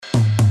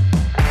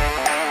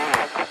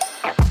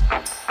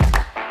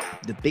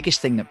the biggest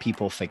thing that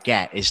people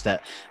forget is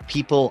that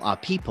people are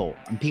people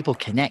and people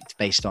connect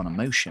based on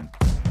emotion.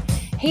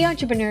 Hey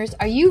entrepreneurs,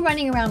 are you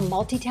running around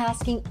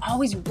multitasking,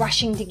 always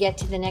rushing to get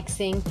to the next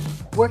thing,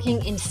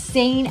 working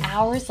insane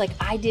hours like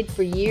I did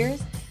for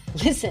years?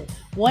 Listen,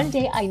 one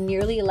day I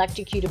nearly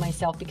electrocuted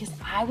myself because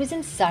I was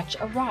in such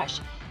a rush.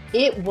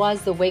 It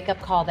was the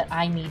wake-up call that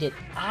I needed.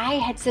 I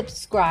had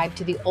subscribed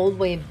to the old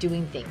way of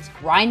doing things,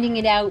 grinding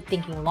it out,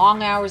 thinking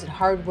long hours and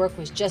hard work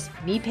was just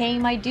me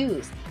paying my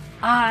dues.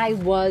 I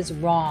was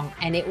wrong,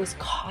 and it was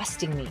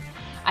costing me.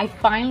 I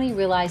finally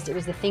realized it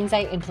was the things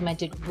I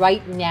implemented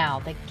right now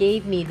that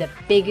gave me the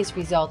biggest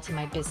results in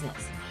my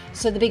business.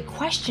 So the big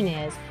question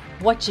is,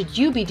 what should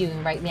you be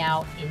doing right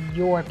now in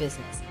your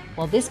business?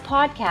 Well, this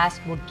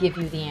podcast will give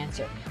you the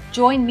answer.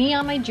 Join me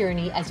on my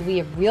journey as we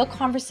have real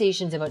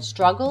conversations about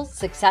struggles,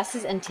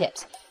 successes, and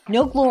tips.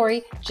 No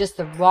glory, just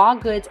the raw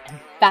goods and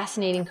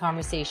fascinating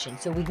conversation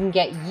so we can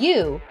get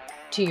you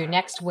to your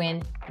next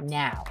win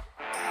now.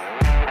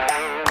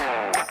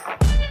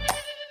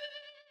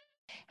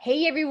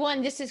 Hey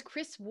everyone, this is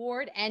Chris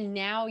Ward and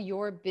Now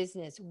Your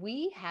Business.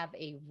 We have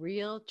a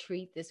real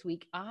treat this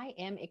week. I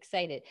am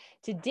excited.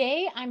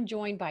 Today I'm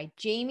joined by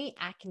Jamie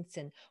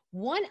Atkinson,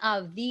 one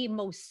of the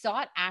most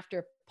sought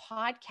after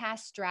podcast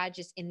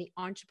strategists in the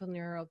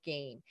entrepreneurial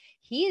game.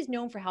 He is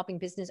known for helping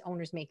business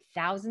owners make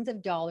thousands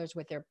of dollars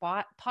with their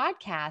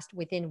podcast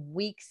within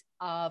weeks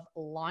of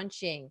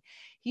launching.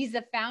 He's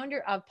the founder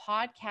of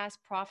Podcast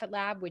Profit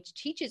Lab, which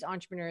teaches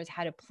entrepreneurs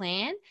how to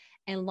plan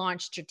and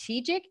launch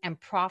strategic and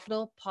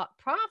profitable,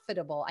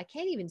 I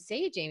can't even say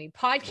it, Jamie,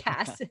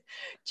 podcasts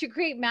to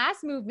create mass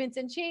movements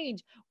and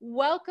change.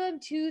 Welcome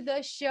to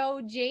the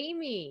show,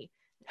 Jamie.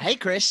 Hey,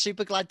 Chris,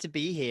 super glad to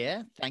be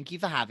here. Thank you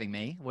for having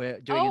me. We're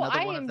doing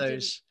another one of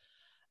those.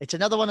 It's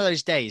another one of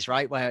those days,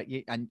 right? Where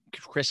and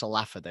Chris will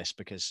laugh at this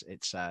because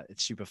it's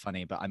super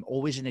funny, but I'm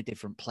always in a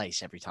different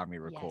place every time we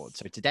record. Yes.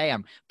 So today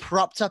I'm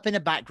propped up in a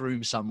back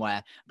room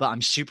somewhere, but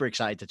I'm super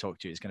excited to talk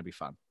to you. It's going to be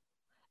fun.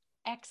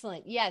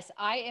 Excellent. Yes,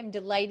 I am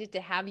delighted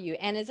to have you.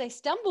 And as I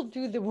stumbled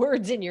through the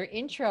words in your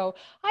intro,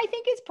 I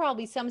think it's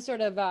probably some sort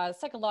of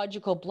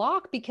psychological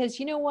block because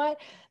you know what?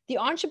 The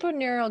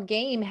entrepreneurial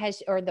game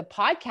or the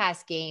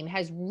podcast game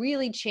has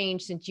really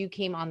changed since you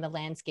came on the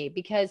landscape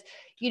because,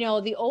 you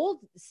know, the old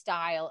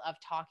style of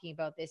talking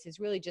about this is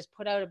really just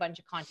put out a bunch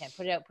of content,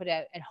 put it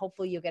out, and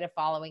hopefully you'll get a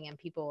following and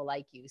people will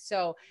like you.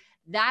 So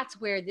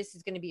that's where this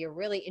is going to be a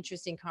really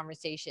interesting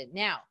conversation.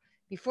 Now,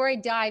 before I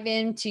dive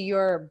into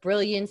your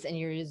brilliance and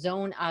your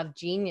zone of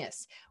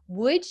genius,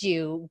 would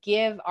you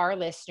give our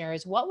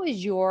listeners, what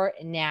was your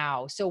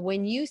now? So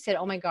when you said,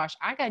 oh my gosh,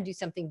 I got to do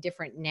something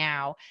different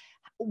now,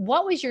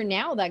 what was your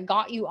now that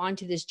got you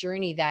onto this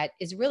journey that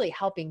is really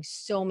helping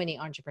so many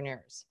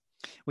entrepreneurs?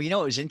 Well, you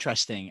know, it was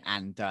interesting.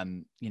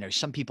 And, you know,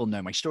 some people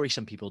know my story,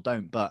 some people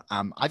don't, but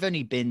I've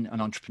only been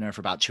an entrepreneur for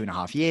about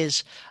 2.5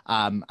 years.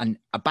 And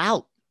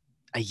about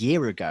a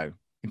year ago,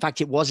 in fact,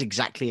 it was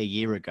exactly a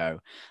year ago,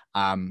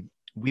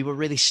 we were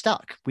really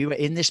stuck. We were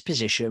in this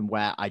position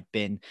where I'd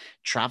been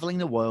traveling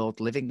the world,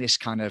 living this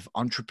kind of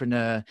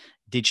entrepreneur,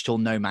 digital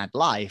nomad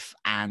life,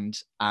 and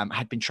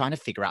had been trying to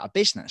figure out a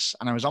business.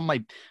 And I was on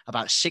my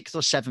about 6th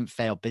or 7th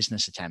failed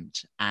business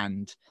attempt.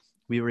 And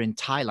we were in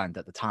Thailand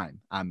at the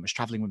time. I was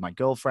traveling with my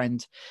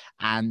girlfriend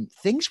and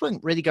things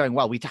weren't really going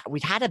well.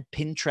 We'd had a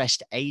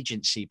Pinterest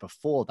agency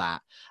before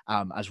that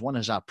as one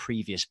of our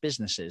previous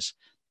businesses.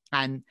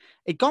 And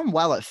it'd gone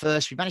well at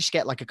first. We managed to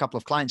get like a couple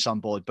of clients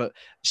on board, but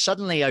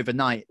suddenly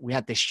overnight we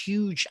had this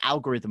huge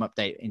algorithm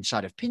update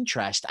inside of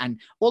Pinterest and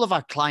all of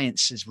our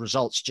clients'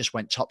 results just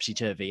went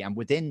topsy-turvy. And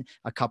within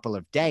a couple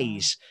of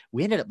days,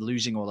 we ended up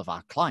losing all of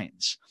our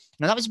clients.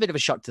 Now that was a bit of a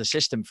shock to the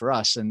system for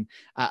us. And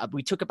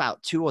we took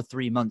about 2 or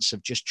 3 months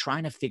of just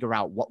trying to figure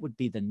out what would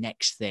be the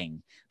next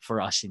thing for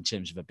us in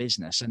terms of a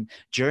business. And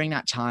during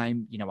that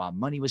time, you know, our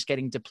money was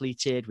getting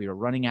depleted. We were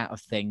running out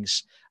of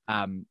things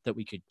that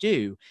we could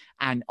do.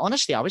 And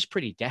honestly, I was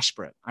pretty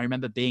desperate. I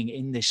remember being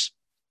in this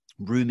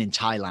room in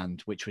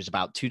Thailand, which was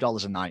about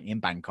 $2 a night in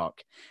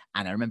Bangkok.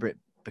 And I remember it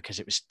because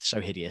it was so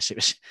hideous. It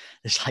was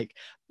this like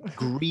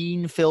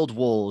green filled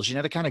walls, you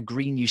know, the kind of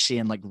green you see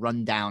in like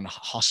rundown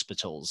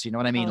hospitals, you know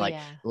what I mean?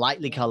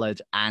 Lightly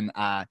colored. And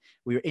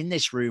we were in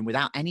this room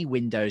without any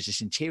windows,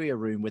 this interior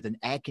room with an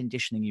air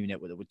conditioning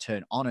unit that would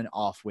turn on and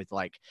off with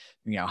like,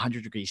 you know,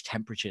 100 degrees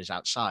temperatures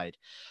outside.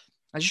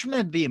 I just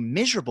remember being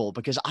miserable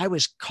because I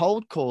was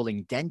cold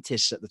calling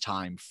dentists at the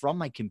time from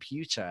my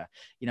computer,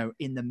 you know,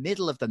 in the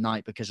middle of the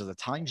night because of the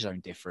time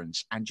zone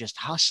difference and just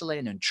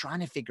hustling and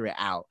trying to figure it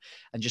out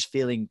and just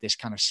feeling this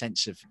kind of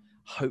sense of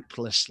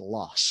hopeless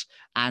loss.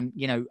 And,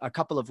 you know, a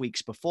couple of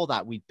weeks before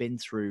that, we'd been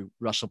through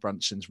Russell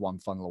Brunson's One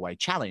Funnel Away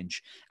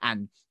challenge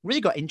and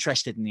really got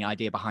interested in the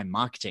idea behind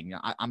marketing.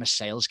 I'm a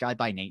sales guy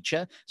by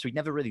nature, so we'd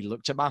never really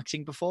looked at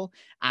marketing before.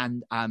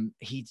 And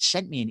he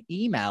sent me an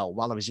email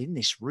while I was in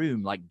this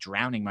room, like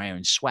drowning my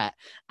own sweat.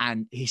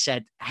 And he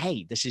said,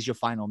 hey, this is your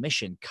final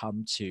mission.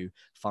 Come to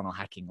Funnel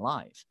Hacking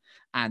Live.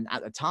 And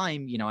at the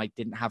time, you know, I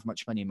didn't have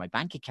much money in my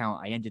bank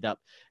account. I ended up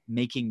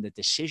making the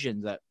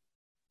decision that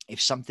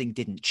if something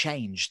didn't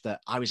change,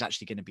 that I was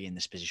actually going to be in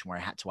this position where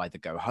I had to either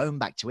go home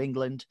back to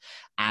England.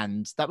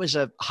 And that was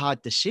a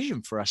hard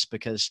decision for us,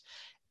 because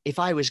if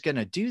I was going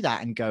to do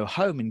that and go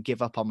home and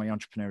give up on my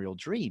entrepreneurial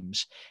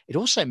dreams, it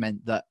also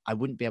meant that I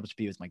wouldn't be able to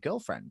be with my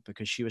girlfriend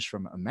because she was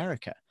from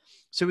America.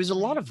 So it was a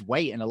lot of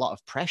weight and a lot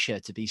of pressure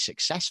to be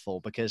successful,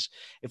 because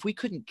if we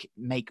couldn't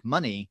make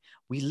money,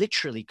 we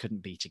literally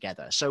couldn't be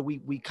together. So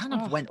we kind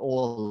of went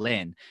all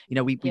in.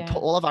 We put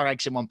all of our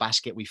eggs in one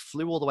basket. We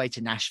flew all the way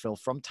to Nashville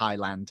from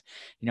Thailand.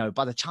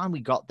 By the time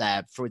we got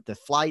there, for the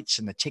flights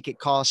and the ticket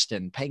cost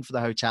and paying for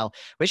the hotel,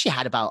 we actually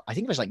had about, I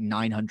think it was like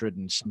 900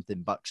 and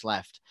something bucks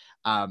left,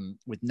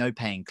 with no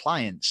paying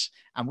clients.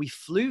 And we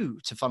flew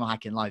to Funnel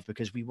Hacking Live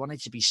because we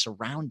wanted to be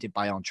surrounded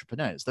by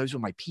entrepreneurs. Those were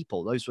my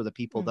people. Those were the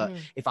people that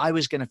if I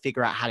was going to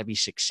figure out how to be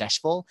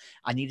successful,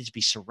 I needed to be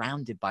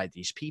surrounded by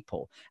these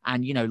people.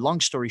 And, long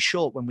story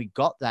short, when we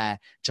got there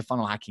to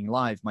Funnel Hacking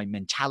Live, my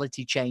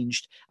mentality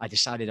changed. I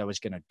decided I was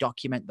going to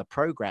document the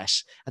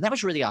progress. And that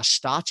was really our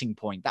starting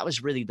point. That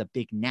was really the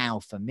big now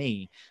for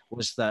me,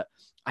 was that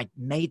I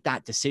made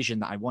that decision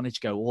that I wanted to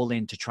go all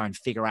in to try and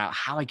figure out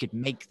how I could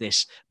make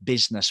this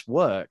business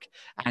work.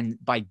 And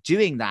by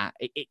doing that,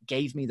 it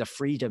gave me the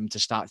freedom to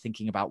start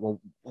thinking about, well,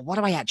 what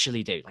do I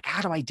actually do? Like,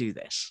 how do I do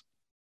this?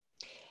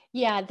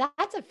 Yeah,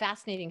 that's a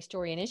fascinating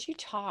story. And as you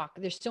talk,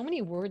 there's so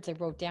many words I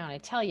wrote down. I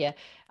tell you,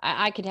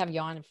 I could have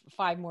you on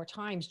 5 more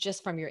times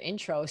just from your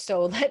intro.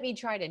 So let me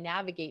try to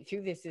navigate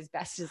through this as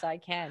best as I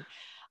can.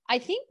 I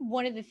think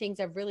one of the things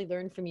I've really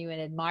learned from you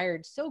and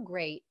admired so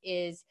great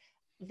is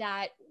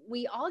that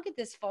we all get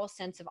this false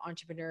sense of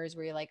entrepreneurs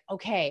where you're like,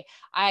 okay,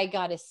 I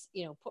got to,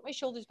 put my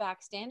shoulders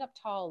back, stand up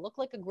tall, look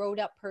like a grown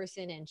up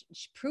person, and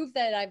prove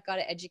that I've got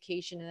an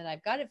education and that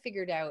I've got it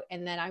figured out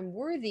and that I'm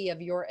worthy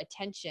of your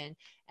attention,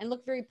 and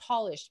look very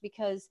polished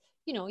because,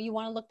 you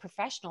want to look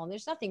professional, and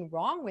there's nothing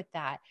wrong with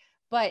that.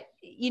 But,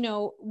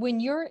 when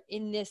you're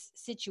in this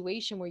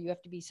situation where you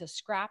have to be so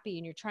scrappy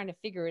and you're trying to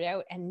figure it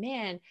out, and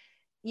man,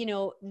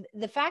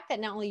 the fact that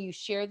not only you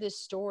share this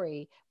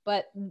story,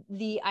 but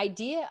the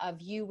idea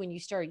of you when you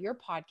started your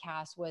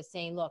podcast was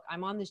saying, look,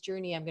 I'm on this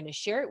journey, I'm going to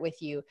share it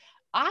with you.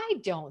 I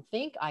don't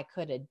think I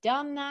could have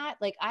done that.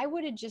 Like, I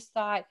would have just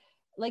thought,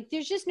 like,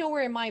 there's just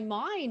nowhere in my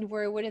mind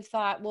where I would have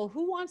thought, well,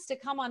 who wants to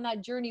come on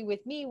that journey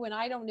with me when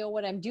I don't know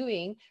what I'm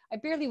doing? I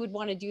barely would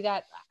want to do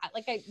that.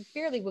 Like, I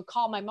barely would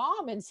call my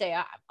mom and say,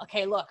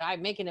 okay, look,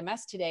 I'm making a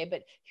mess today,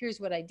 but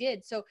here's what I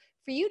did. So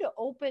for you to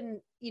open,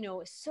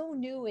 so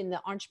new in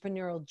the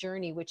entrepreneurial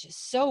journey, which is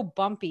so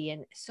bumpy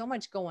and so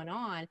much going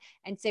on,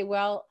 and say,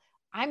 well,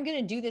 I'm going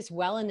to do this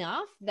well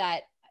enough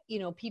that,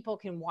 people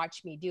can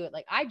watch me do it.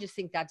 Like, I just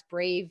think that's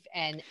brave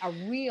and a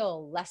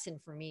real lesson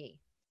for me.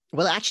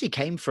 Well, it actually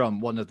came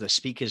from one of the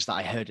speakers that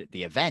I heard at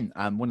the event.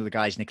 One of the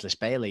guys, Nicholas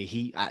Bailey,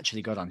 he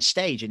actually got on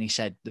stage and he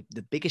said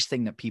the biggest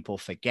thing that people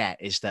forget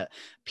is that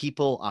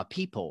people are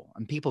people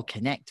and people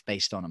connect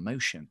based on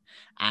emotion.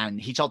 And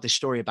he told this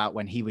story about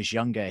when he was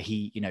younger,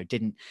 he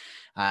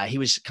he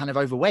was kind of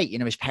overweight.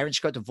 His parents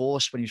got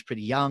divorced when he was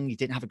pretty young. He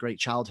didn't have a great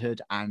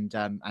childhood, and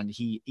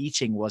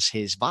eating was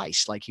his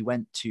vice. Like, he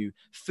went to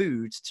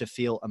food to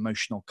feel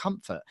emotional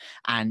comfort,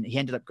 and he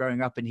ended up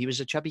growing up and he was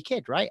a chubby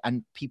kid, right?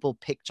 And people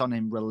picked on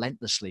him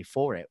relentlessly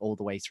for it all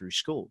the way through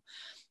school.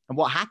 And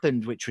what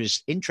happened, which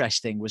was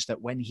interesting, was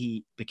that when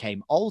he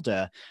became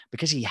older,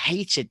 because he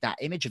hated that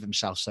image of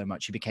himself so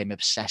much, he became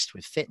obsessed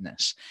with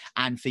fitness.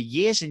 And for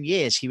years and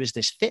years, he was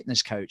this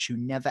fitness coach who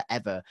never,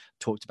 ever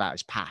talked about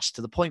his past,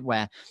 to the point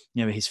where,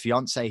 his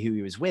fiance, who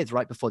he was with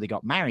right before they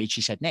got married,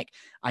 she said, Nick,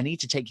 I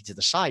need to take you to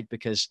the side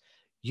because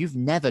you've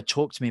never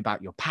talked to me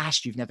about your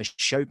past. You've never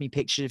showed me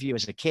pictures of you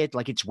as a kid.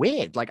 Like, it's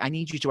weird. Like, I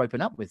need you to open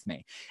up with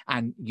me.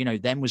 And,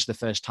 then was the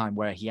first time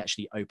where he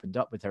actually opened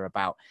up with her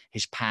about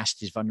his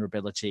past, his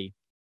vulnerability,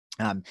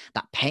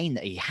 that pain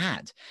that he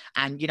had.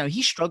 And,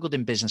 he struggled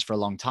in business for a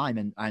long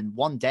time. And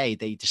one day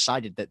they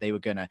decided that they were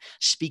going to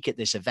speak at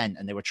this event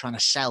and they were trying to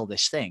sell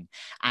this thing.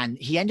 And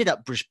he ended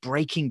up just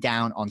breaking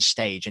down on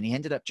stage, and he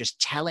ended up just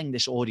telling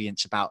this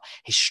audience about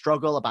his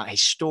struggle, about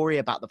his story,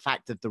 about the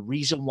fact that the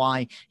reason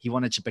why he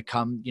wanted to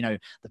become,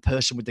 the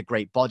person with the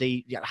great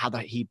body, how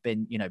that he'd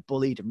been,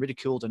 bullied and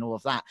ridiculed and all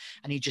of that.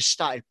 And he just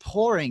started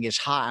pouring his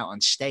heart out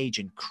on stage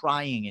and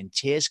crying and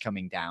tears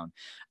coming down.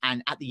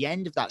 And at the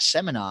end of that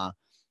seminar,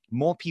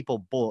 more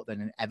people bought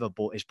than had ever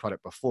bought his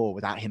product before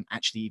without him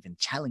actually even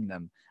telling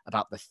them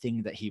about the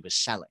thing that he was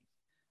selling.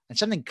 And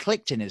something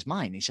clicked in his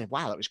mind. He said,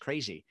 wow, that was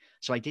crazy.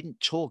 So I didn't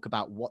talk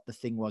about what the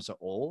thing was at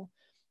all.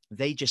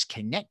 They just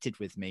connected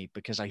with me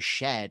because I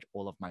shared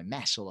all of my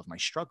mess, all of my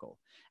struggle.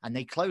 And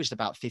they closed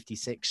about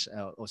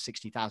 $56,000 or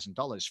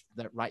 $60,000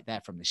 right there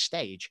from this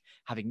stage,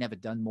 having never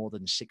done more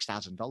than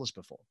 $6,000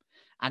 before.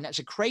 And that's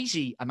a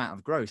crazy amount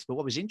of growth. But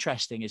what was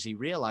interesting is he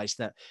realized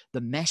that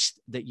the mess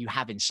that you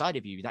have inside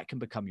of you, that can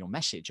become your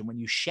message. And when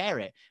you share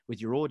it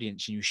with your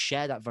audience and you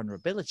share that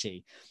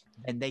vulnerability,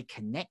 then they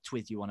connect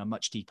with you on a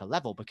much deeper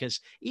level, because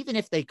even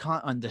if they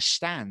can't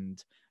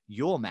understand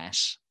your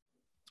mess,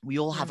 we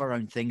all have our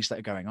own things that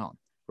are going on,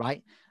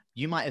 right?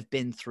 You might have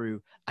been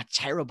through a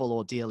terrible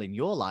ordeal in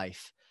your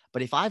life,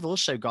 But if I've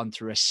also gone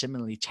through a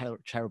similarly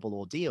terrible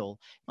ordeal,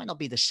 it might not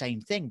be the same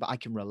thing, but I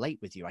can relate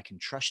with you. I can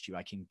trust you.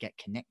 I can get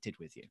connected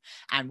with you.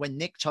 And when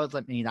Nick told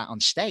me that on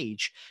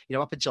stage,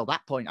 up until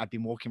that point, I'd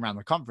been walking around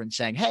the conference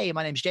saying, hey,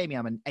 my name's Jamie.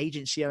 I'm an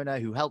agency owner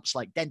who helps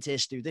like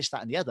dentists do this,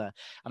 that, and the other.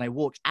 And I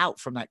walked out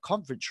from that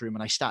conference room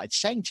and I started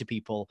saying to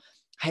people,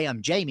 hey,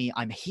 I'm Jamie.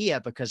 I'm here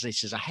because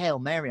this is a Hail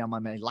Mary. I'm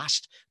on my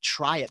last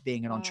try at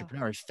being an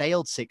entrepreneur. I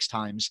failed 6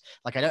 times.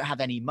 Like, I don't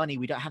have any money.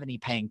 We don't have any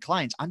paying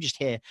clients. I'm just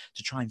here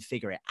to try and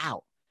figure it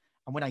out.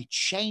 And when I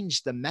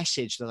changed the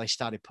message that I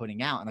started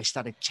putting out and I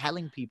started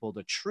telling people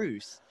the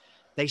truth,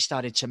 they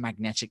started to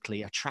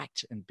magnetically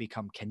attract and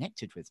become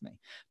connected with me,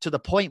 to the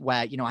point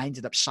where, I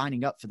ended up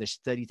signing up for this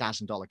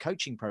 $30,000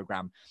 coaching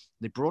program.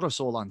 They brought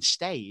us all on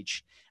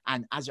stage.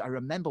 And as I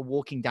remember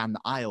walking down the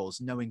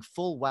aisles, knowing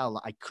full well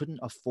that I couldn't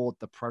afford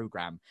the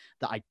program,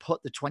 that I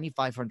put the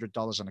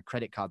 $2,500 on a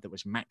credit card that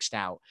was maxed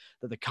out,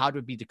 that the card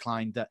would be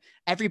declined, that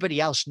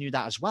everybody else knew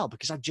that as well,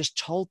 because I've just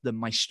told them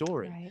my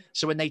story. Right.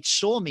 So when they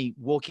saw me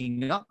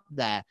walking up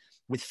there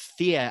with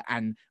fear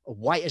and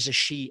white as a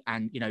sheet,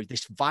 and,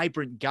 this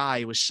vibrant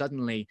guy was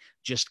suddenly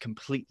just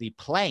completely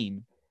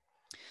plain,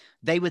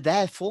 they were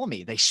there for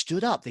me. They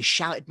stood up, they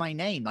shouted my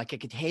name. Like, I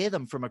could hear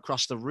them from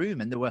across the room.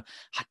 And there were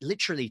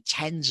literally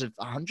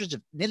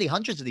nearly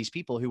hundreds of these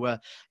people who were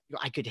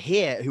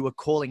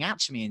calling out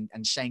to me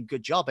and saying,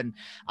 good job. And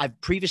I've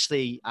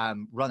previously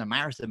run a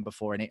marathon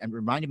before, and it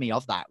reminded me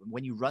of that.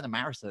 When you run a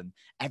marathon,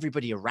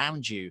 everybody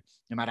around you,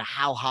 no matter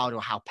how hard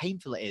or how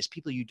painful it is,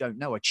 people you don't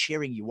know are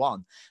cheering you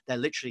on. They're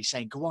literally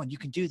saying, go on, you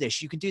can do this,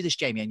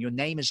 Jamie. And your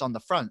name is on the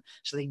front.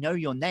 So they know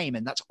your name.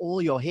 And that's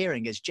all you're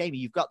hearing is, Jamie,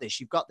 you've got this,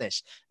 you've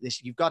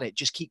got it,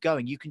 just keep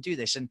going, you can do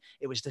this. And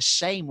it was the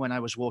same when I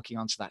was walking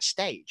onto that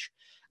stage.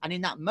 And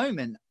in that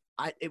moment,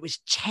 it was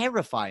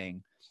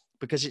terrifying,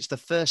 because it's the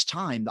first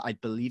time that I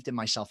believed in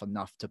myself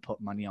enough to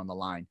put money on the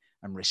line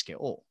and risk it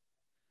all.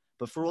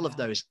 But for all of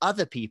those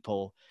other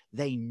people,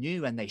 they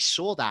knew and they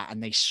saw that,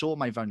 and they saw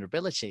my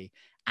vulnerability,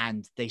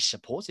 and they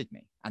supported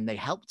me and they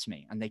helped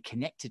me and they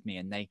connected me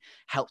and they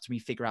helped me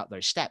figure out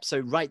those steps. So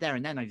right there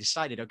and then I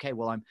decided, okay,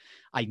 well,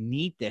 I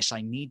need this.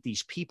 I need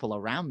these people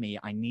around me.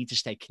 I need to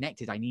stay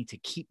connected. I need to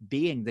keep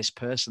being this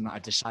person that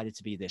I've decided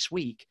to be this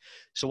week.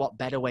 So what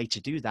better way to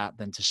do that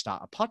than to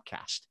start a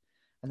podcast?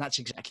 And that's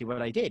exactly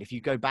what I did. If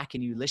you go back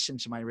and you listen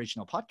to my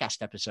original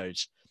podcast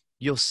episodes,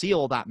 you'll see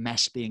all that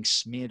mess being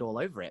smeared all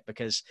over it,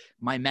 because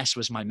my mess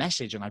was my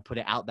message and I put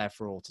it out there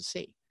for all to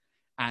see.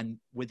 And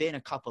within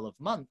a couple of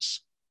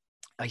months,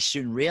 I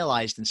soon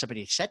realized, and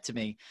somebody said to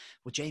me,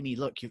 well, Jamie,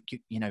 look,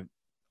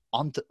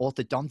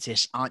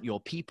 orthodontists aren't your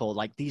people.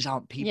 Like, these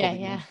aren't people that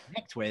you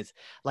connect with.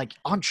 Like,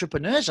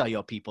 entrepreneurs are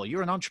your people.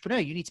 You're an entrepreneur.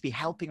 You need to be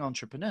helping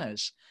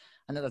entrepreneurs.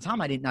 And at the time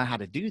I didn't know how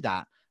to do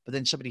that. But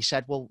then somebody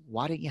said, well,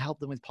 why don't you help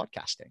them with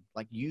podcasting?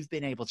 Like, you've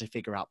been able to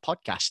figure out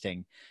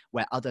podcasting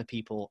where other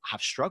people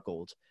have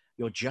struggled.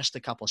 You're just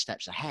a couple of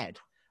steps ahead.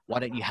 Why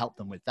don't you help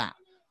them with that?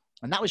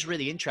 And that was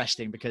really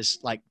interesting, because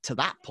like, to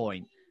that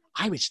point,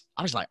 I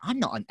was like, I'm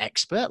not an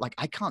expert. Like,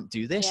 I can't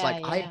do this.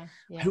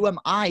 Who am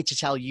I to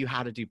tell you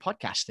how to do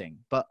podcasting?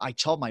 But I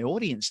told my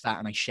audience that,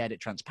 and I shared it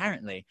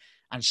transparently.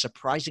 And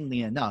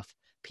surprisingly enough,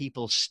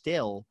 people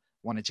still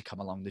wanted to come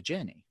along the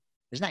journey.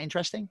 Isn't that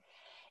interesting?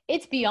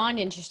 It's beyond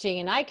interesting.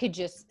 And I could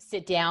just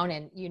sit down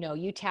and,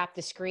 you tap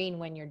the screen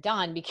when you're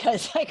done,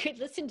 because I could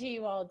listen to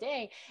you all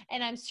day.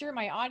 And I'm sure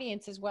my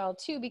audience as well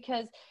too,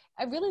 because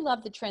I really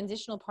love the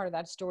transitional part of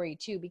that story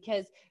too,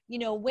 because,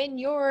 when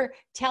you're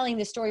telling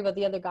the story about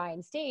the other guy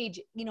on stage,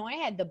 I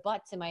had the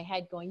buts in my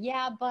head going,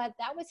 yeah, but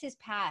that was his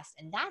past.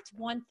 And that's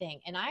one thing.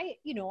 And I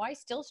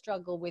still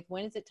struggle with,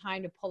 when is it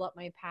time to pull up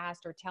my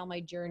past or tell my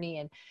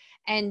journey?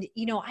 And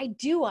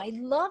I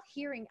love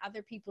hearing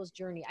other people's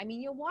journey. I mean,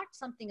 you'll watch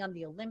something on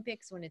the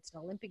Olympics when it's an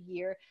Olympic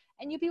year,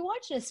 and you'll be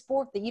watching a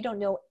sport that you don't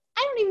know.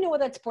 I don't even know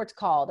what that sport's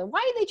called. And why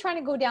are they trying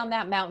to go down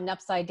that mountain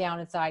upside down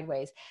and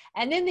sideways?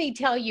 And then they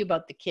tell you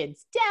about the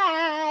kid's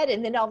dad.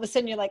 And then all of a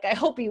sudden you're like, I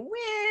hope he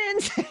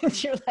wins.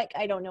 And you're like,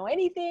 I don't know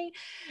anything.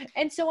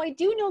 And so I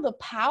do know the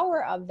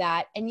power of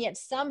that. And yet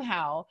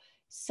somehow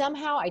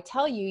I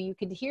tell you, you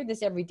could hear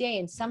this every day,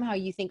 and somehow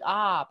you think,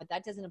 but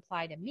that doesn't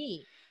apply to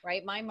me,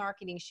 right? My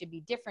marketing should be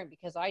different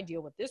because I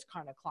deal with this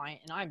kind of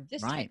client and I'm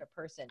this type of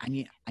person. And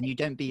you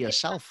don't be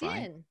yourself,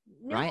 right?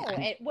 No,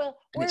 right?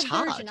 Or a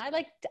version.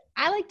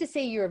 I like to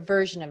say you're a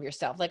version of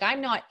yourself. Like,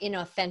 I'm not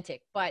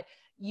inauthentic, but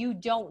you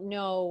don't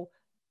know,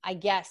 I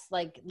guess,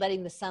 like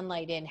letting the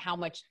sunlight in, how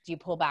much do you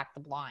pull back the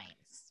blinds?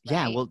 Right?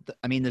 Yeah. Well,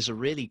 there's a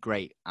really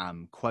great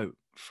quote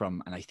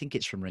from, and I think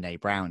it's from Brene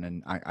Brown,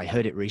 and I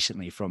heard it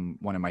recently from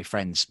one of my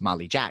friends,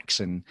 Marley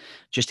Jackson.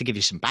 Just to give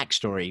you some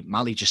backstory,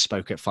 Marley just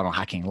spoke at Funnel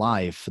Hacking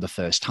Live for the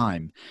first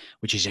time,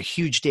 which is a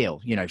huge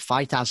deal.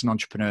 5,000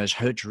 entrepreneurs,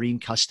 her dream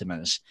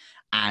customers.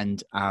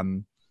 And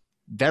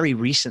very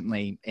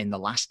recently, in the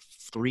last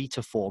 3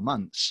 to 4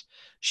 months,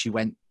 she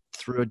went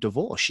through a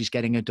divorce. She's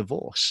getting a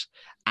divorce,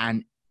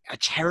 and a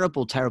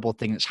terrible, terrible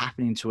thing that's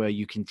happening to her.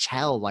 You can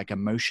tell, like,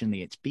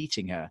 emotionally it's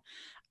beating her.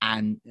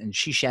 And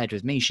she shared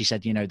with me, she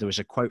said, you know, there was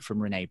a quote from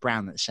Brene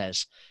Brown that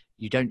says,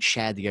 you don't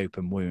share the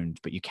open wound,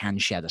 but you can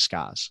share the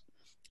scars.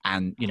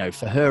 And, you know,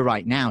 for her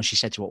right now, she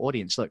said to her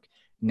audience, look,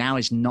 now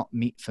is not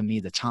for me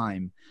the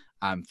time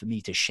for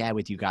me to share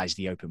with you guys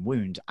the open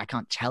wound. I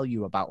can't tell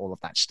you about all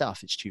of that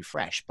stuff. It's too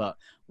fresh. But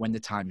when the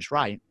time's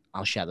right,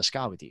 I'll share the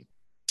scar with you.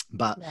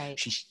 But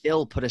she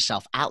still put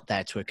herself out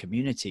there to a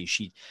community.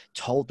 She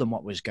told them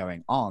what was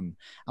going on.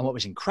 And what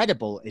was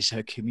incredible is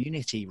her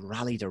community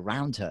rallied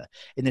around her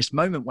in this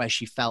moment where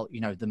she felt, you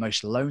know, the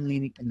most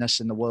loneliness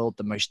in the world,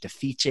 the most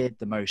defeated,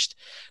 the most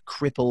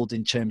crippled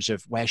in terms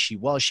of where she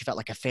was. She felt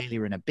like a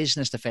failure in a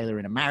business, a failure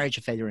in a marriage,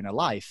 a failure in her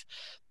life.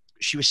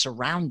 She was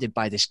surrounded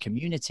by this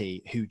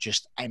community who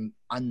just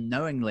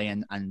unknowingly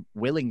and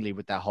willingly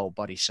with their whole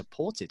body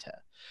supported her.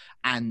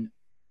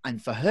 And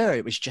for her,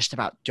 it was just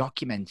about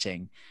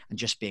documenting and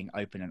just being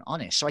open and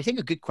honest. So I think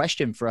a good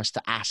question for us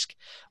to ask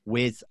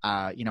with,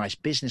 you know, as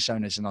business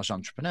owners and as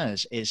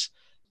entrepreneurs is,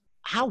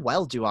 how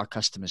well do our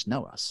customers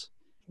know us?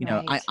 You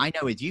know, I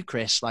know with you,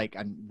 Chris, like,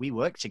 and we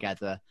work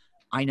together,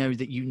 I know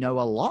that you know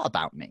a lot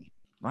about me,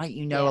 right?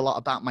 You know a lot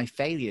about my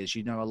failures.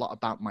 You know a lot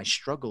about my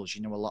struggles.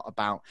 You know a lot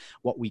about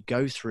what we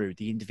go through,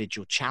 the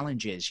individual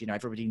challenges. You know,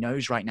 everybody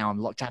knows right now I'm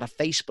locked out of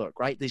Facebook,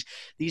 right?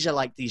 These are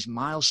like these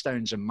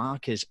milestones and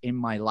markers in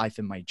my life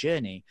and my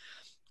journey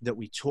that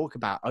we talk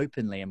about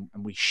openly, and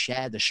we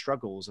share the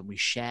struggles, and we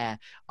share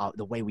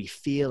the way we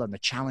feel and the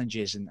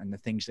challenges and the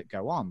things that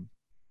go on.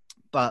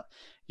 But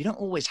you don't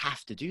always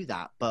have to do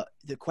that. But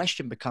the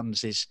question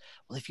becomes is,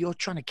 well, if you're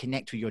trying to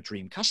connect with your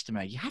dream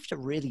customer, you have to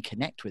really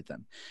connect with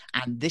them.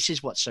 And this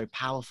is what's so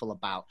powerful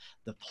about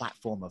the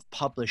platform of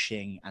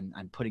publishing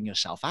and putting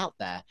yourself out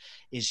there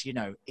is, you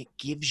know, it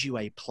gives you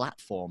a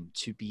platform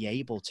to be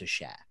able to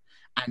share.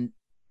 And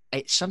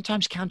it's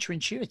sometimes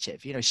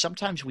counterintuitive. You know,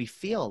 sometimes we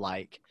feel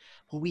like,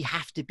 well, we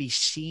have to be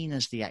seen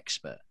as the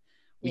expert.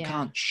 We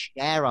can't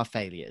share our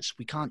failures.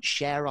 We can't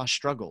share our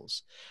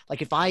struggles.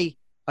 Like if I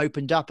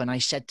opened up and I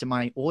said to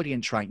my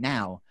audience right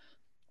now,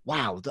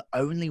 wow, the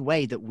only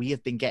way that we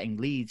have been getting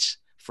leads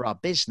for our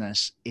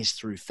business is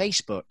through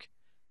Facebook,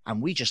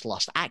 and we just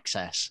lost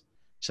access.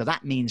 So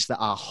that means that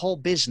our whole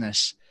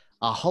business,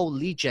 our whole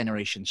lead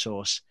generation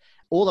source,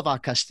 all of our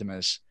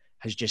customers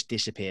has just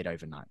disappeared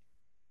overnight.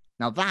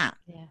 Now that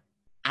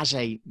as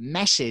a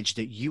message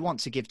that you want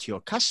to give to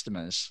your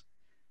customers,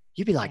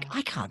 you'd be like,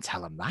 I can't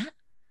tell them that.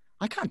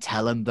 I can't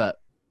tell them that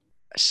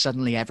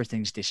suddenly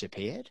everything's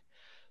disappeared.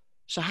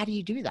 So how do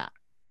you do that?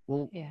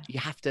 Well, you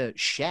have to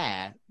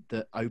share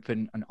the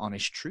open and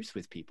honest truth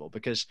with people,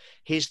 because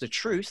here's the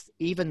truth.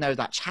 Even though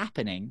that's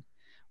happening,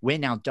 we're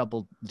now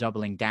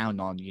doubling down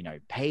on, you know,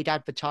 paid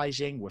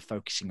advertising. We're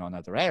focusing on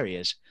other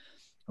areas,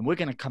 and we're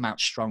going to come out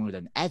stronger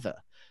than ever.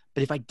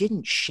 But if I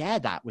didn't share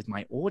that with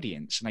my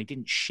audience and I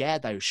didn't share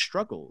those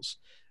struggles,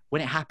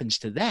 when it happens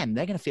to them,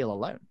 they're going to feel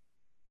alone.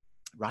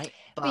 Right.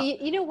 But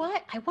you know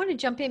what? I want to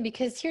jump in,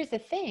 because here's the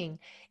thing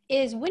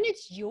is, when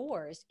it's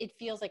yours, it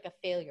feels like a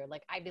failure.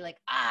 Like I'd be like,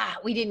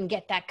 we didn't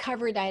get that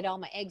covered. I had all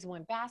my eggs in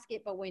one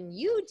basket. But when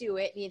you do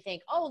it and you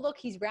think, oh, look,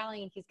 he's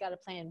rallying, he's got a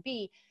plan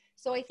B.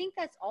 So I think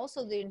that's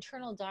also the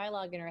internal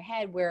dialogue in our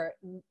head where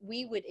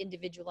we would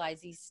individualize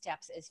these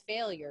steps as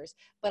failures,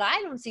 but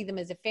I don't see them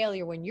as a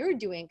failure when you're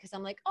doing, because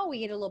I'm like, oh,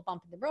 we hit a little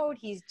bump in the road.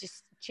 He's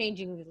just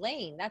changing the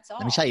lane. That's all.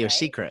 Let me tell you a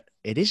secret.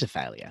 It is a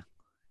failure.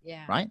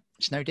 Yeah. Right.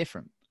 It's no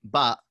different,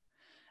 but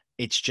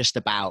it's just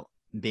about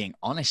being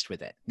honest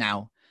with it.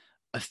 Now,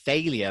 a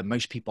failure,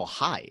 most people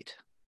hide,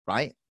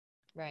 right?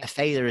 Right. A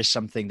failure is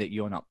something that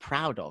you're not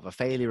proud of. A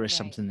failure is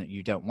something that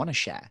you don't want to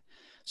share.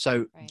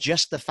 So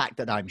just the fact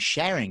that I'm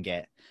sharing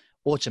it,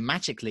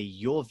 automatically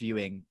you're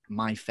viewing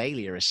my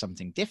failure as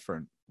something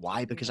different.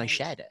 Why? Because I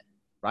shared it.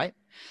 Right.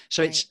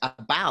 So it's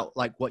about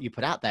like what you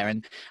put out there.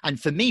 And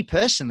for me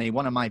personally,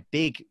 one of my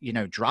big, you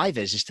know,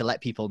 drivers is to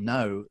let people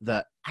know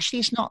that actually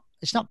it's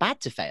not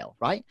bad to fail.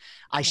 Right.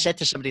 I said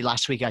to somebody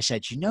last week, I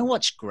said, you know,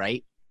 what's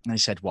great? And I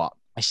said, what?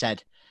 I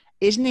said,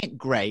 isn't it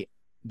great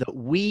that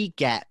we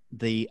get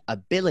the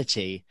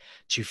ability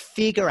to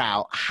figure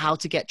out how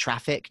to get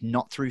traffic,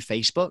 not through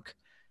Facebook,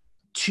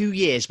 2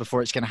 years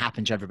before it's going to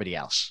happen to everybody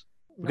else?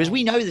 Because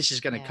we know this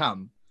is going to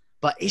come,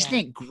 but isn't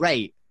it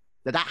great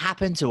that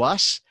happened to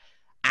us?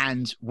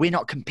 And we're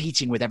not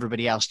competing with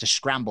everybody else to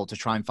scramble to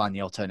try and find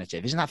the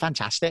alternative. Isn't that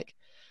fantastic?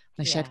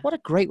 And I said, what a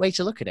great way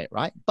to look at it,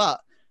 right? But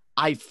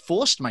I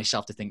forced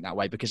myself to think that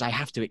way because I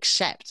have to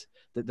accept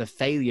that the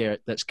failure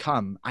that's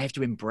come, I have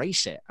to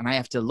embrace it. And I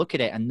have to look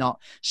at it and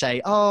not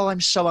say, oh, I'm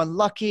so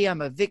unlucky.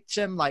 I'm a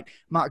victim. Like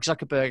Mark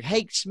Zuckerberg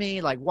hates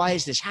me. Like, why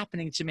is this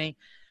happening to me?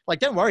 Like,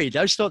 don't worry.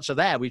 Those thoughts are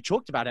there. We've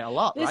talked about it a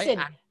lot. Listen,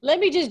 right? Let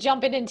me just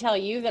jump in and tell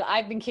you that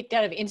I've been kicked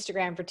out of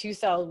Instagram for 2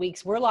 solid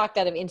weeks. We're locked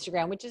out of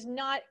Instagram, which is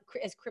not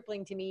as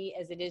crippling to me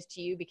as it is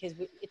to you, because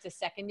it's a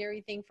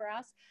secondary thing for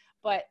us.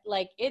 But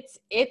like,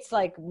 it's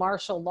like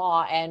martial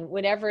law, and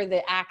whenever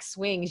the axe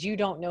swings, you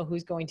don't know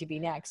who's going to be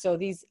next. So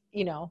these,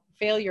 you know,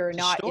 failure or It's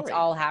a not, it's story,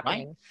 all right?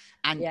 happening.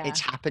 And Yeah. it's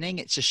happening.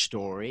 It's a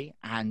story.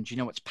 And you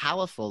know what's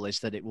powerful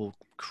is that it will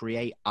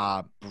create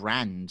our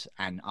brand,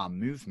 and our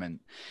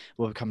movement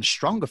will become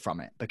stronger from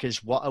it.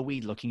 Because what are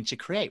we looking to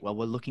create? Well,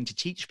 we're looking to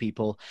teach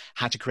people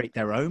how to create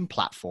their own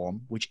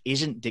platform, which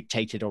isn't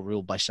dictated or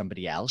ruled by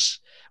somebody else,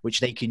 which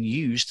they can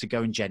use to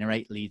go and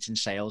generate leads and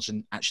sales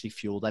and actually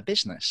fuel their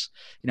business.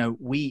 You know,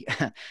 we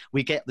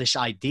we get this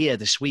idea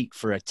this week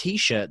for a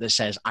t-shirt that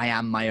says, "I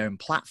am my own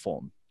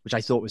platform," which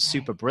I thought was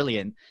super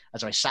brilliant.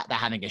 As I sat there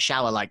having a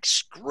shower, like,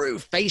 screw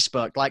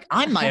Facebook, like,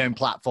 I'm my own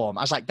platform.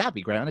 I was like, that'd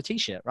be great on a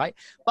t-shirt, right?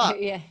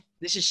 But Yeah.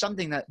 this is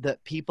something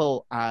that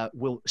people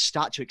will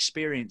start to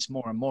experience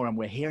more and more, and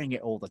we're hearing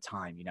it all the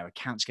time, you know,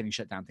 accounts getting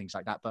shut down, things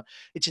like that. But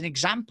it's an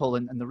example,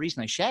 and the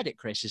reason I shared it,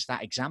 Chris, is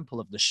that example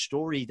of the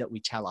story that we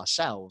tell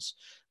ourselves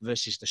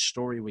versus the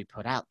story we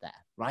put out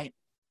there, right?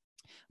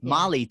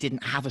 Marley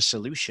didn't have a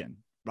solution,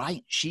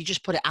 right? She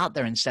just put it out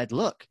there and said,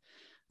 look,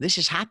 this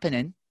is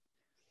happening,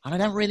 and I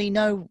don't really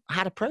know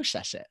how to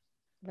process it,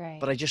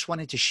 Right. but I just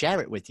wanted to share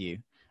it with you,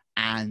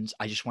 and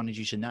I just wanted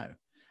you to know.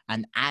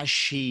 And as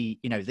she,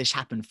 you know, this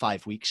happened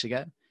 5 weeks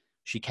ago.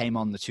 She came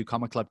on the Two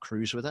Comma Club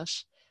cruise with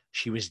us.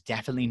 She was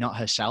definitely not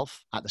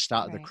herself at the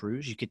start of the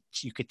cruise. You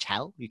could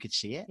tell, you could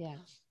see it. Yeah.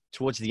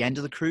 Towards the end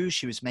of the cruise,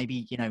 she was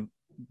maybe, you know,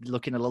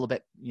 looking a little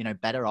bit, you know,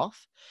 better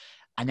off.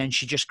 And then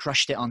she just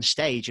crushed it on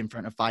stage in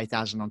front of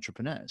 5,000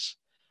 entrepreneurs.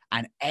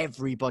 And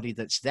everybody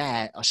that's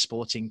there are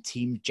sporting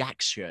Team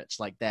Jack shirts.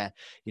 Like, they're,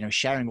 you know,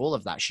 sharing all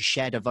of that. She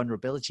shared her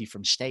vulnerability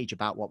from stage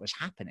about what was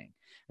happening.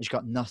 And she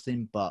got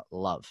nothing but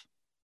love.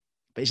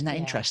 But isn't that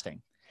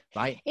interesting?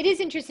 Right? It is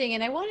interesting.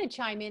 And I want to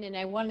chime in, and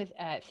I want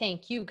to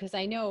thank you, because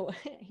I know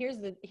here's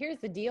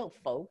the deal,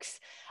 folks.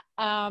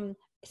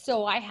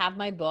 So I have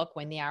my book,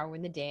 When the Hour,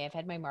 When the Day. I've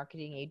had my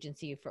marketing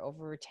agency for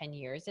over 10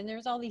 years, and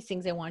there's all these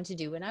things I wanted to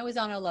do. And I was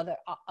on a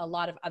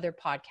lot of other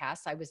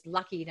podcasts. I was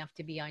lucky enough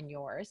to be on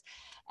yours.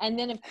 And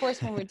then, of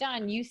course, when we're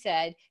done, you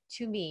said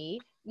to me,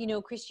 you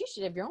know, Chris, you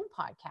should have your own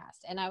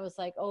podcast. And I was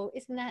like, oh,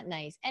 isn't that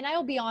nice? And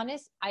I'll be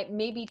honest,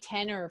 maybe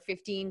 10 or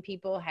 15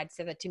 people had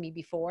said that to me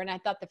before. And I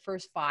thought the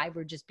first 5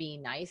 were just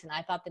being nice. And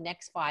I thought the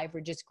next 5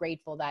 were just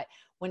grateful that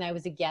when I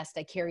was a guest,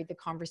 I carried the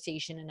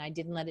conversation and I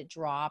didn't let it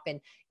drop. And,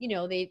 you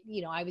know,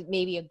 I was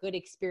maybe a good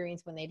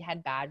experience when they'd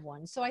had bad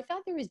ones. So I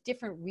thought there was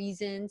different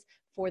reasons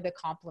for the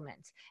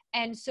compliments.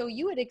 And so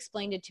you had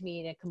explained it to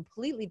me in a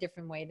completely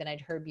different way than I'd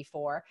heard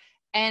before.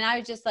 And I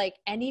was just like,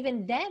 and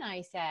even then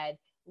I said,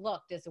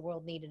 look, does the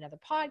world need another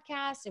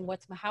podcast? And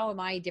how am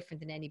I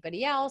different than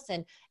anybody else?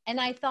 And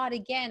I thought,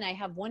 again, I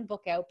have one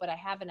book out, but I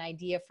have an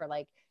idea for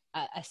like,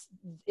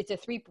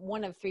 it's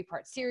one of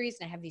 3-part series.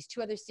 And I have these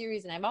 2 other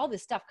series, and I have all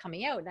this stuff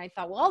coming out. And I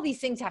thought, well, all these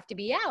things have to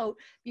be out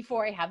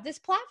before I have this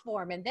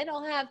platform. And then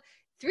I'll have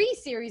 3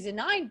 series and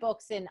 9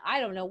 books. And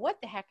I don't know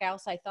what the heck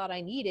else I thought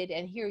I needed.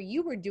 And here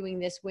you were doing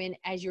this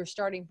as you're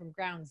starting from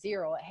ground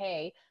zero.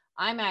 Hey,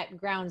 I'm at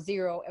ground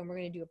zero, and we're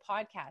going to do a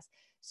podcast.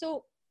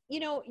 So, you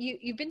know,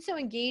 you've been so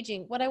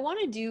engaging. What I want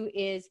to do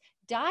is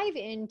dive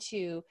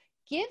into,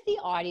 give the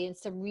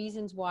audience some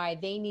reasons why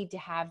they need to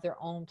have their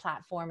own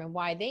platform and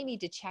why they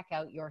need to check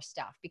out your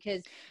stuff,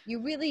 because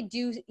you really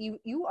do.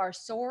 You are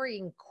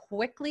soaring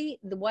quickly.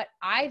 What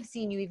I've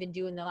seen you even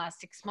do in the last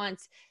 6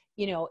 months,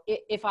 you know,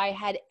 if I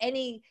had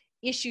any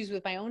issues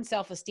with my own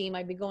self-esteem,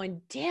 I'd be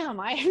going, damn,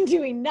 I am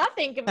doing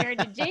nothing compared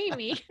to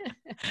Jamie.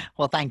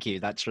 Well, thank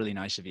you. That's really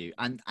nice of you.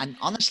 And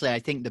honestly, I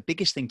think the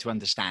biggest thing to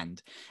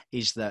understand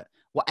is that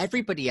what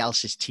everybody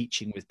else is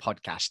teaching with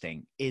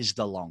podcasting is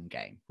the long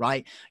game,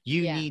 right?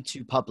 You need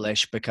to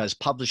publish, because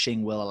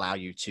publishing will allow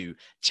you to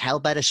tell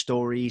better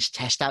stories,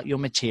 test out your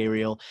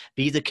material,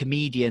 be the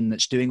comedian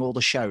that's doing all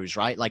the shows,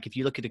 right? Like, if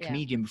you look at a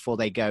comedian before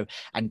they go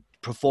and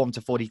perform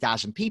to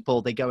 40,000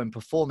 people, they go and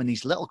perform in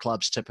these little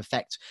clubs to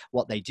perfect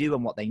what they do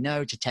and what they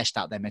know, to test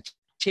out their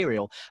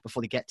material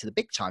before they get to the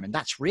big time. And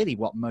that's really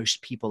what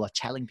most people are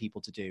telling people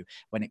to do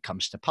when it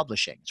comes to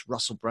publishing. It's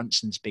Russell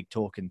Brunson's big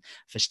talk, and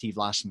for Steve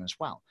Larsen as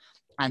well.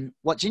 And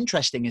what's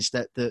interesting is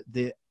that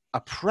the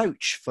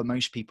approach for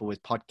most people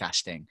with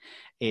podcasting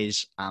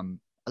is a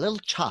little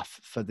tough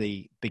for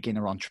the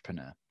beginner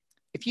entrepreneur.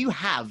 If you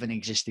have an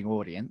existing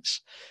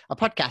audience, a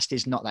podcast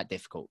is not that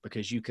difficult,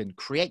 because you can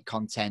create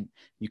content,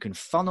 you can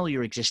funnel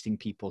your existing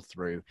people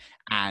through,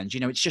 and, you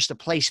know, it's just a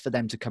place for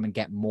them to come and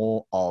get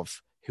more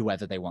of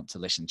whoever they want to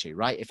listen to,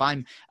 right? If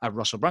I'm a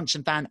Russell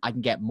Brunson fan, I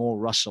can get more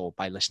Russell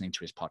by listening to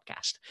his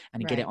podcast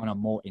and get it on a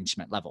more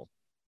intimate level.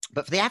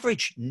 But for the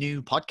average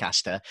new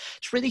podcaster,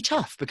 it's really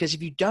tough, because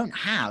if you don't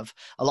have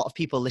a lot of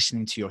people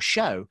listening to your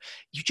show,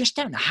 you just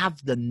don't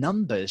have the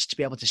numbers to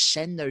be able to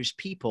send those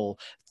people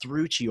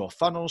through to your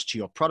funnels, to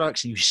your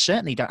products. And you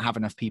certainly don't have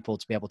enough people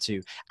to be able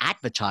to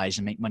advertise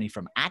and make money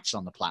from ads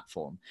on the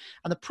platform.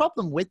 And the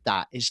problem with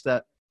that is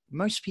that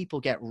most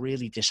people get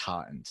really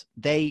disheartened.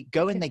 They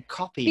go and they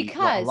copy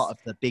what a lot of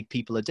the big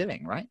people are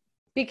doing, right?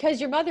 Because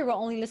your mother will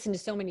only listen to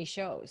so many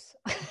shows.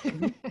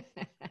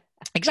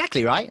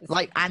 Exactly, right?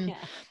 Like, and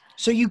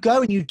So you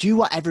go and you do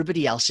what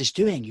everybody else is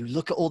doing. You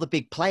look at all the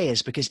big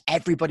players because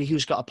everybody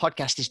who's got a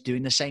podcast is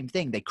doing the same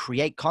thing. They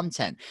create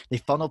content, they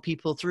funnel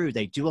people through,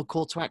 they do a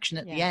call to action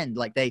at the end.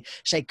 Like they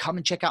say, come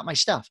and check out my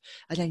stuff.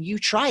 And then you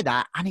try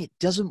that and it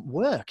doesn't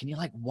work. And you're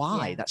like,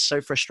 why? Yeah. That's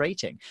so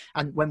frustrating.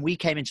 And when we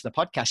came into the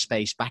podcast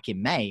space back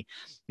in May,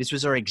 this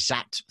was our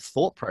exact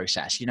thought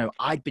process. You know,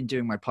 I'd been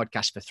doing my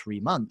podcast for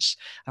 3 months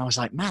and I was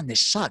like, man, this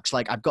sucks.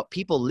 Like I've got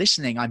people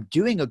listening. I'm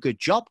doing a good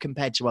job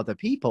compared to other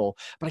people,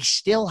 but I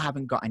still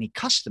haven't got any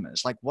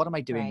customers. Like, what am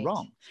I doing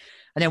wrong?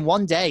 And then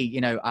one day,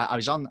 you know, I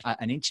was on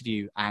an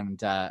interview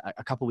and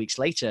a couple of weeks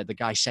later, the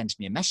guy sends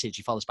me a message.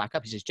 He follows back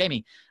up. He says,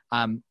 Jamie,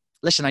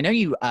 listen, I know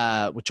you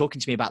were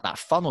talking to me about that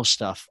funnel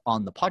stuff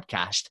on the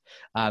podcast.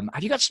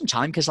 Have you got some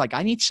time? Because like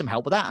I need some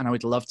help with that and I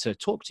would love to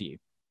talk to you.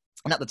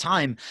 And at the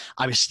time,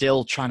 I was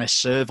still trying to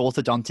serve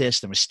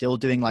orthodontists and was still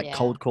doing like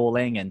cold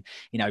calling and,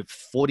 you know,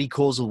 40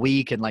 calls a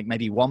week. And like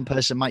maybe one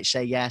person might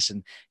say yes.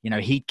 And, you know,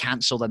 he'd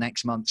cancel the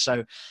next month. So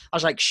I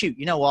was like, shoot,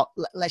 you know what?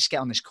 Let's get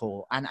on this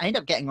call. And I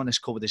ended up getting on this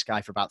call with this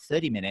guy for about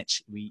 30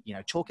 minutes. We, you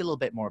know, talk a little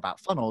bit more about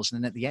funnels.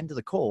 And then at the end of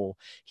the call,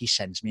 he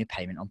sends me a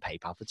payment on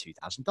PayPal for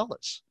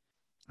 $2,000.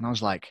 And I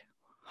was like,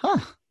 huh,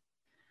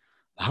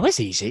 that was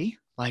easy.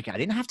 Like I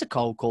didn't have to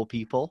cold call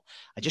people.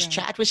 I just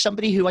chatted with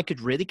somebody who I could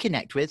really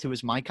connect with, who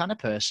was my kind of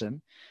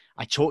person.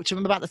 I talked to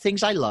him about the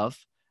things I love.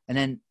 And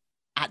then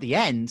at the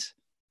end,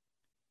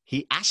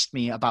 he asked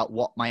me about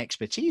what my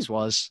expertise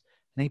was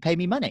and he paid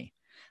me money.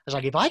 I was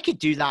like, if I could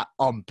do that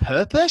on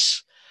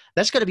purpose,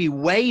 that's going to be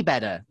way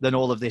better than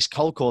all of this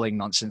cold calling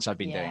nonsense I've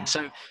been doing.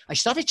 So I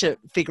started to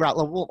figure out,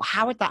 well,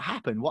 how had that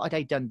happened? What had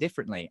I done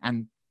differently?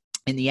 And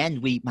in the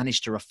end, we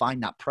managed to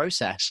refine that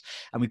process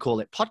and we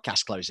call it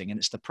podcast closing. And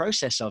it's the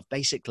process of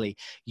basically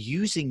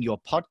using your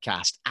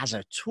podcast as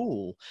a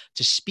tool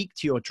to speak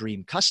to your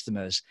dream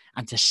customers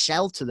and to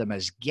sell to them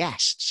as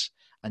guests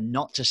and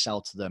not to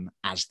sell to them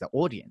as the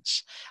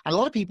audience. And a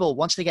lot of people,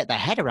 once they get their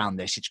head around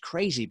this, it's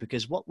crazy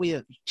because what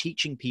we're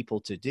teaching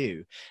people to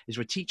do is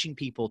we're teaching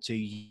people to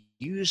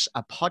use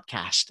a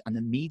podcast and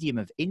the medium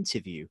of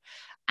interview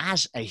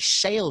as a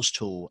sales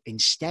tool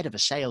instead of a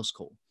sales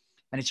call.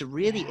 And it's a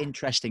really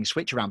interesting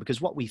switch around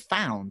because what we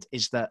found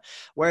is that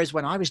whereas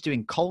when I was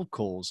doing cold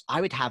calls,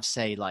 I would have,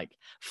 say, like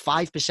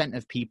 5%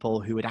 of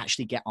people who would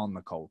actually get on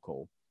the cold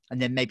call.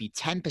 And then maybe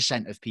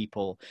 10% of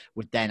people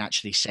would then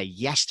actually say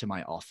yes to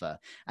my offer.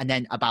 And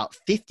then about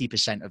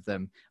 50% of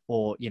them,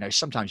 or, you know,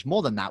 sometimes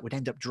more than that, would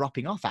end up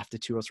dropping off after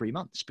 2 or 3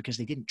 months because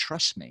they didn't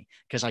trust me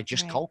because I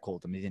just cold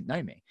called them. They didn't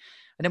know me.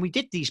 And then we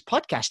did these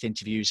podcast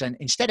interviews. And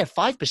instead of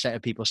 5%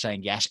 of people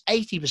saying yes,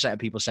 80% of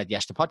people said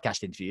yes to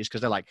podcast interviews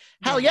because they're like,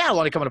 hell yeah, I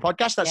want to come on a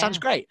podcast. That sounds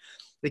great.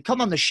 They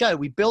come on the show.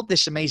 We build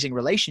this amazing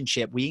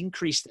relationship. We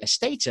increase their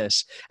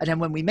status. And then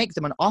when we make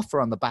them an offer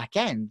on the back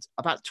end,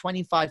 about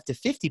 25 to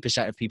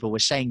 50% of people were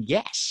saying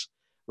yes,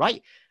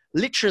 right?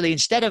 Literally,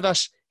 instead of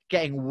us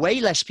getting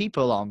way less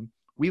people on,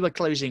 we were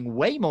closing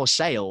way more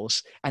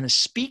sales and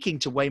speaking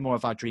to way more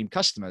of our dream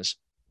customers.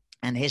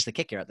 And here's the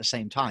kicker. At the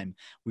same time,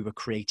 we were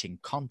creating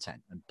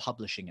content and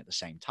publishing at the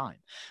same time.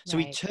 So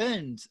we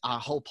turned our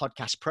whole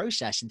podcast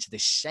process into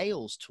this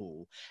sales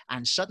tool.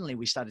 And suddenly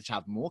we started to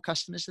have more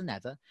customers than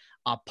ever.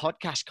 Our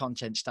podcast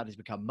content started to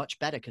become much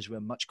better because we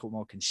were much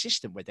more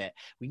consistent with it.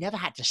 We never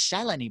had to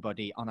sell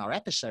anybody on our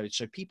episodes.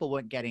 So people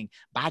weren't getting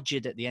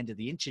badgered at the end of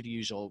the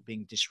interviews or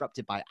being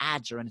disrupted by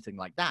ads or anything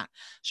like that.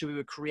 So we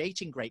were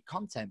creating great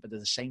content, but at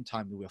the same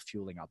time, we were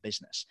fueling our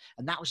business.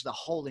 And that was the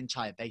whole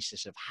entire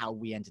basis of how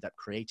we ended up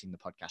creating the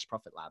Podcast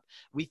Profit Lab.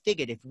 We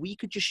figured if we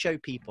could just show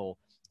people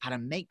how to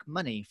make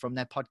money from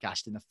their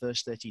podcast in the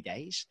first 30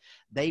 days,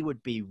 they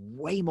would be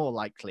way more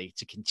likely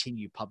to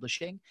continue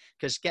publishing.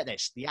 Because get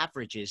this, the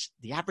average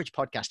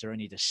podcaster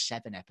only does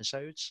 7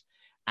 episodes,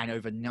 and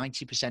over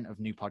 90% of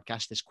new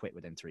podcasters quit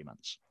within 3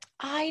 months.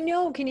 I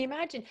know. Can you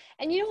imagine?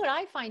 And you know what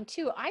I find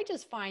too? I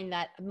just find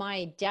that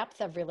my depth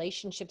of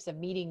relationships of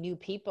meeting new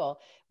people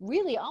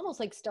really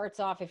almost like starts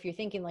off, if you're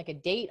thinking like a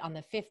date, on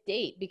the 5th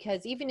date,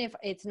 because even if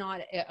it's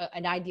not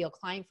an ideal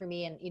client for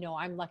me, and, you know,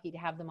 I'm lucky to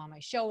have them on my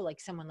show, like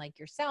someone like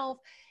yourself,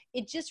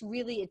 it just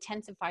really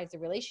intensifies the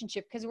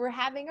relationship because we're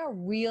having a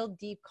real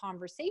deep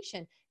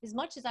conversation. As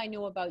much as I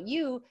know about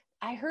you,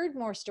 I heard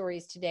more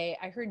stories today.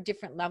 I heard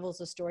different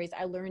levels of stories.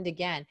 I learned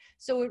again.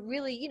 So it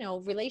really, you know,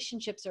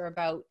 relationships are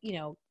about, you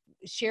know,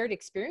 shared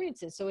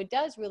experiences. So it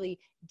does really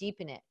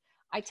deepen it.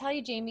 I tell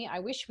you, Jamie, I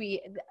wish we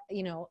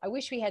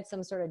had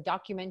some sort of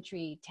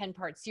documentary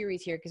 10-part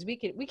series here, because we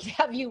could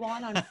have you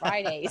on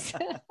Fridays.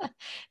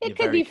 It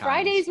could be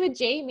Fridays with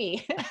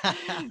Jamie.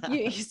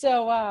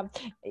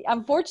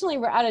 Unfortunately,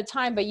 we're out of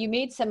time, but you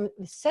made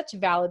such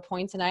valid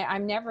points, and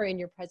I'm never in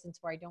your presence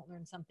where I don't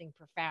learn something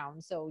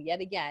profound. So yet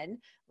again,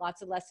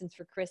 lots of lessons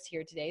for Chris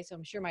here today. So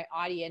I'm sure my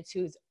audience,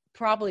 who's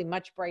probably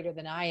much brighter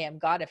than I am,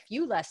 got a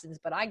few lessons,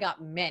 but I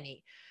got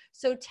many.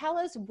 So tell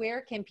us,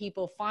 where can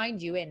people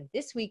find you? And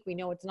this week, we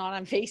know it's not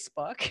on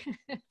Facebook.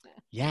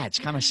 Yeah, it's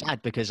kind of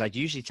sad because I'd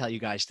usually tell you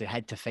guys to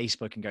head to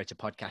Facebook and go to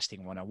Podcasting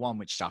 101,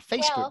 which is our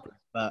Facebook group.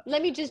 But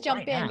let me just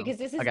jump in now, because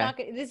this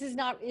is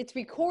not, it's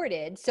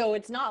recorded. So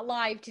it's not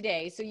live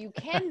today. So you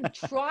can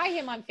try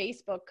him on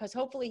Facebook because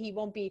hopefully he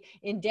won't be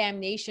in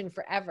damnation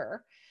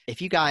forever. If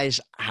you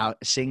guys are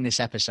seeing this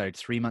episode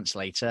 3 months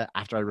later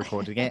after I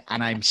recorded it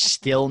and I'm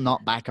still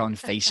not back on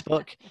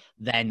Facebook,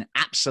 then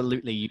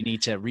absolutely you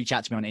need to reach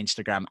out to me on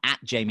Instagram at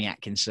Jamie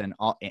Atkinson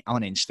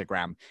on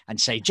Instagram and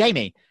say,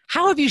 Jamie,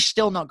 how have you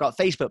still not got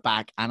Facebook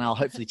back? And I'll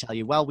hopefully tell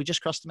you, well, we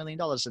just crossed $1 million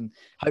and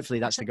hopefully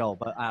that's the goal,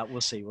 but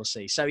we'll see.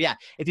 So yeah,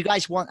 if you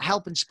guys want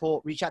help and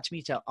support, reach out to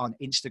me on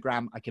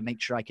Instagram. I can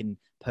make sure I can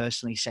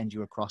personally send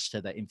you across to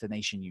the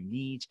information you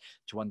need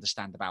to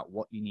understand about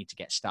what you need to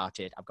get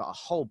started. I've got a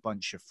whole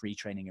bunch of free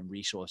training and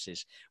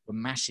resources. We're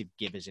massive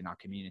givers in our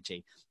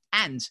community.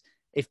 And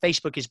if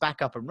Facebook is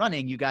back up and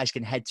running, you guys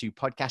can head to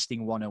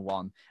Podcasting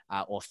 101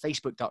 or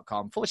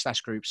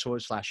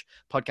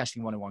facebook.com/groups/Podcasting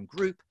 101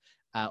 group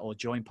or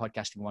join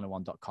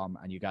podcasting101.com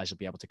and you guys will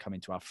be able to come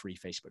into our free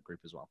Facebook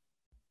group as well.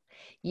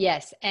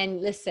 Yes.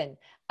 And listen,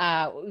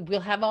 we'll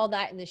have all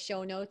that in the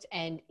show notes.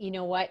 And you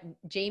know what?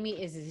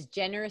 Jamie is as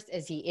generous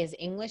as he is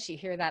English. You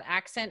hear that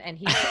accent, and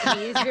he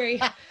is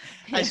very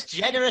as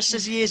generous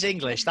as he is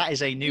English. That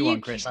is a new one,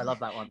 Chris. I love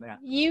that one. Yeah.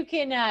 You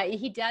can,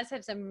 he does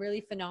have some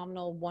really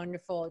phenomenal,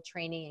 wonderful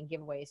training and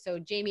giveaways. So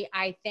Jamie,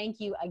 I thank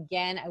you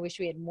again. I wish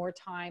we had more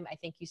time. I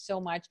thank you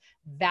so much.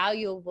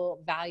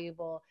 Valuable value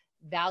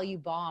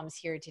bombs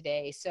here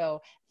today.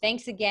 So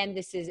thanks again.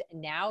 This is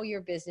Now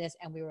Your Business,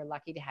 and we were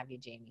lucky to have you,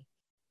 Jamie.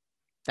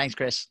 Thanks,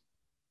 Chris.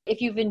 If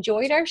you've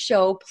enjoyed our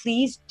show,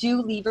 please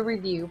do leave a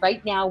review.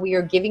 Right now, we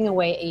are giving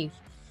away a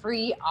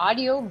free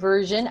audio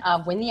version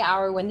of Win the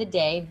Hour, Win the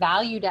Day,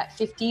 valued at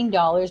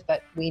 $15,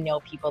 but we know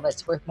people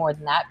that's worth more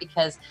than that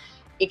because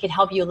it could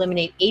help you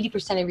eliminate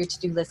 80% of your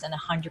to-do list and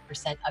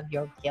 100% of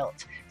your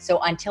guilt. So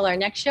until our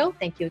next show,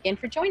 thank you again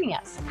for joining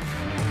us.